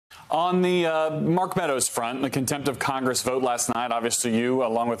On the Mark Meadows front, the contempt of Congress vote last night, obviously you,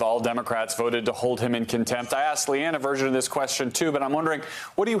 along with all Democrats, voted to hold him in contempt. I asked Leanne a version of this question, too, but I'm wondering,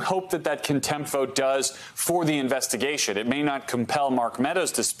 what do you hope that that contempt vote does for the investigation? It may not compel Mark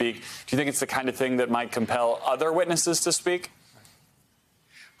Meadows to speak. Do you think it's the kind of thing that might compel other witnesses to speak?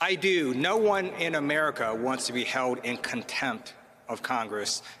 I do. No one in America wants to be held in contempt of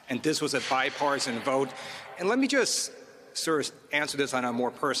Congress, and this was a bipartisan vote. And let me just sort of answer this on a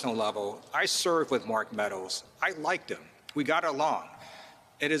more personal level. I served with Mark Meadows. I liked him. We got along.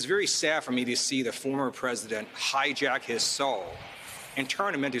 It is very sad for me to see the former president hijack his soul and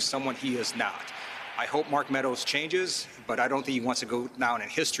turn him into someone he is not. I hope Mark Meadows changes, but I don't think he wants to go down in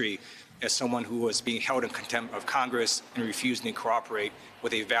history as someone who was being held in contempt of Congress and refusing to cooperate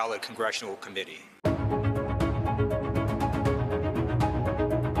with a valid congressional committee.